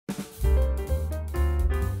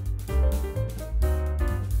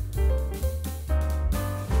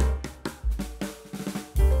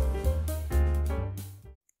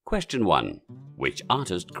Question 1. Which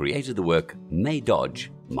artist created the work May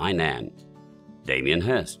Dodge, My Nan? Damien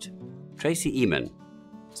Hirst, Tracy Emin,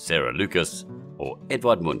 Sarah Lucas, or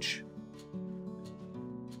Edvard Munch?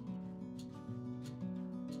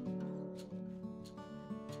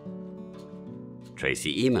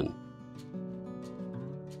 Tracy Emin.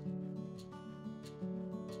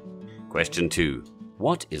 Question 2.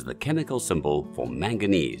 What is the chemical symbol for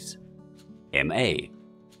manganese? Ma,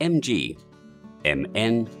 Mg,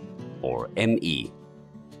 Mn, or Me?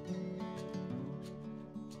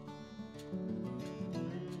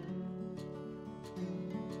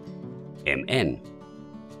 Mn.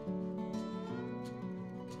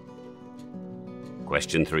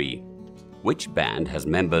 Question 3. Which band has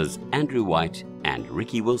members Andrew White and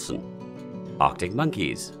Ricky Wilson? Arctic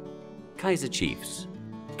Monkeys, Kaiser Chiefs,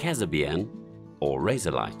 Kazabian, or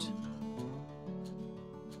Razorlight?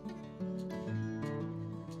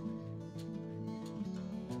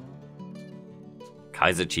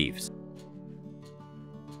 Kaiser Chiefs.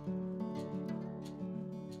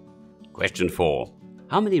 Question 4.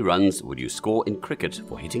 How many runs would you score in cricket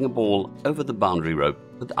for hitting a ball over the boundary rope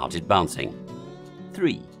without it bouncing?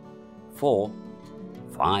 3, 4,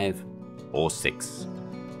 5, or 6?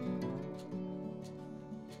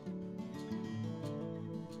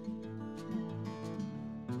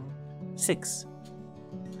 Six.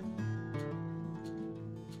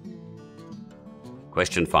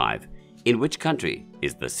 Question 5. In which country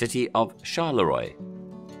is the city of Charleroi?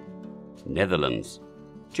 Netherlands,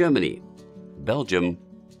 Germany, Belgium,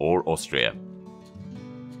 or Austria?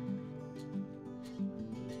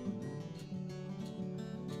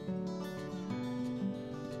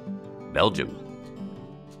 Belgium.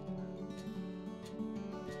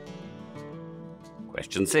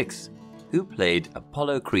 Question 6. Who played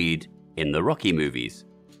Apollo Creed in the Rocky movies?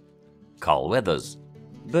 Carl Weathers,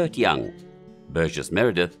 Burt Young, Burgess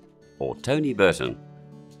Meredith, or Tony Burton?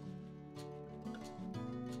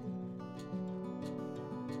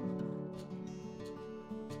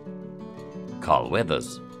 Carl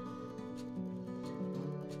Weathers.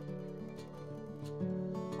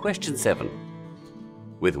 Question 7.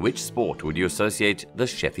 With which sport would you associate the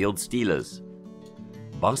Sheffield Steelers?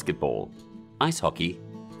 Basketball, ice hockey,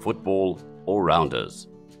 football, or rounders?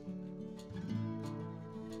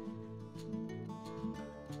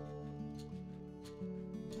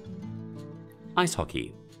 Ice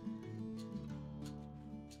hockey.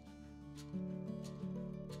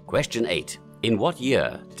 Question 8. In what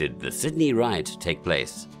year did the Sydney riot take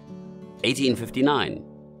place? 1859,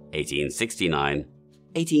 1869,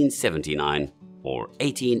 1879, or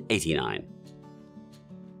 1889?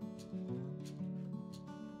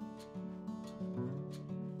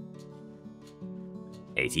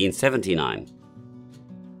 (1879).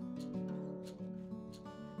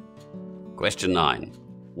 Question 9.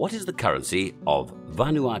 What is the currency of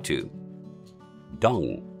Vanuatu?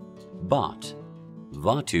 Dong, Baht,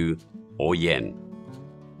 Vatu, or Yen?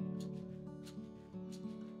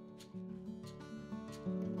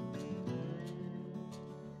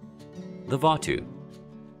 The Vatu.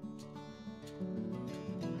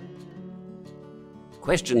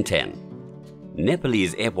 Question 10.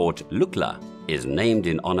 Nepalese airport Lukla is named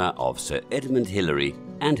in honor of Sir Edmund Hillary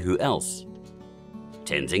and who else?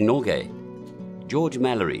 Tenzing Norgay, George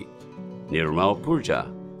Mallory, Nirmal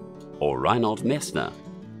Purja, or Reinhold Messner?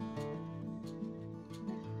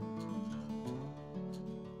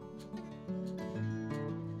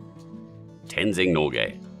 Tenzing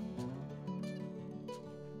Norgay.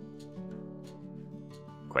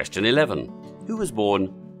 Question 11. Who was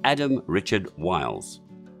born Adam Richard Wiles?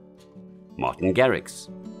 Martin Garrix,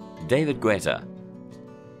 David Guetta,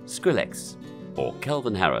 Skrillex, or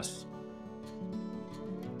Calvin Harris?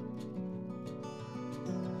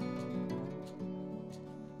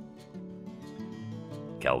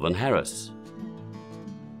 Calvin Harris.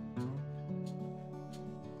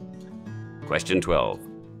 Question 12.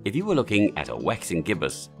 If you were looking at a waxing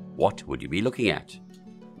gibbous, what would you be looking at?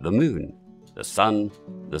 The moon, the sun,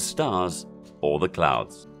 the stars, or the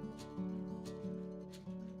clouds?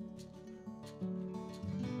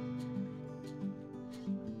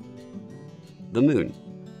 The moon.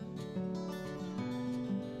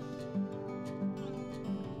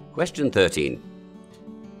 Question 13.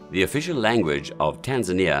 The official language of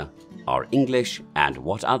Tanzania are English and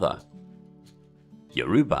what other?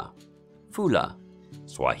 Yoruba, Fula,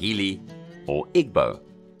 Swahili, or Igbo?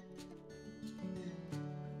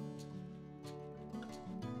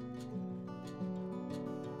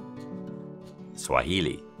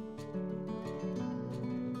 Swahili.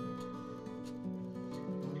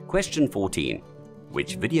 Question 14.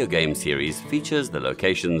 Which video game series features the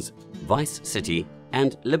locations Vice City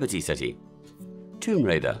and Liberty City? Tomb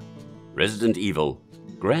Raider, Resident Evil,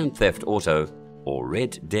 Grand Theft Auto, or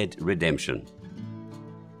Red Dead Redemption?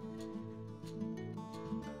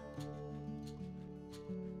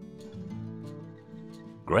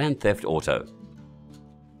 Grand Theft Auto.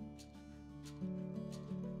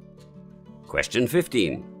 Question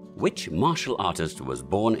 15. Which martial artist was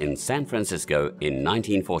born in San Francisco in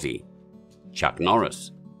 1940? Chuck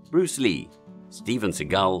Norris, Bruce Lee, Steven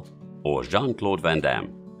Seagal, or Jean-Claude Van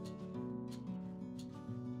Damme?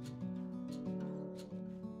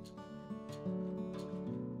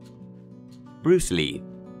 Bruce Lee.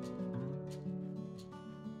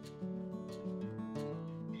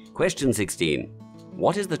 Question 16.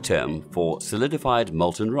 What is the term for solidified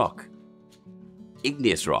molten rock?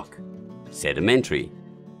 Igneous rock, sedimentary,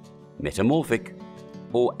 metamorphic,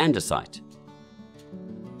 or andesite?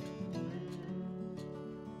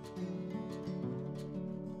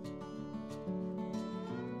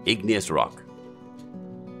 Igneous rock.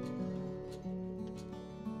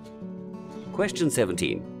 Question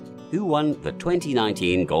 17. Who won the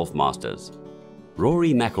 2019 Golf Masters?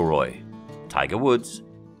 Rory McIlroy, Tiger Woods,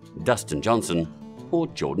 Dustin Johnson, or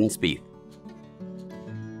Jordan Spieth?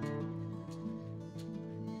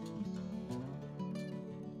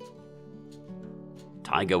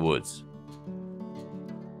 Tiger Woods.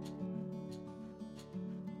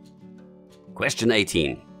 Question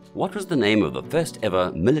 18. What was the name of the first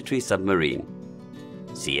ever military submarine?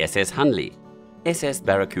 CSS Hunley, SS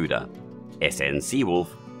Barracuda, SN Seawolf,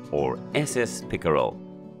 or SS Pickerel?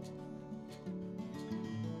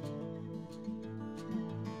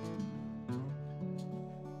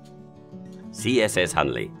 CSS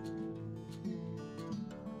Hunley.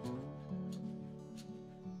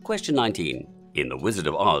 Question 19. In The Wizard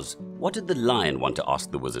of Oz, what did the lion want to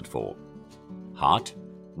ask the wizard for? Heart,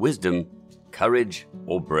 wisdom, courage,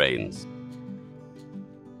 or brains?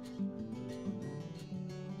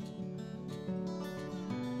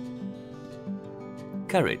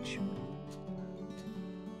 Courage.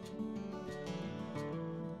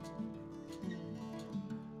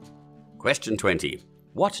 Question 20.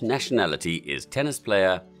 What nationality is tennis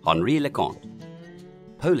player Henri Leconte?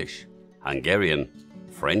 Polish, Hungarian,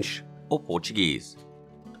 French, or Portuguese?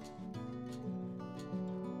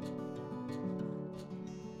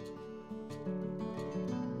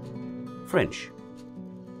 French.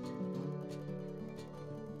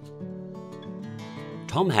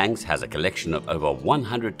 Tom Hanks has a collection of over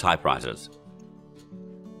 100 typewriters.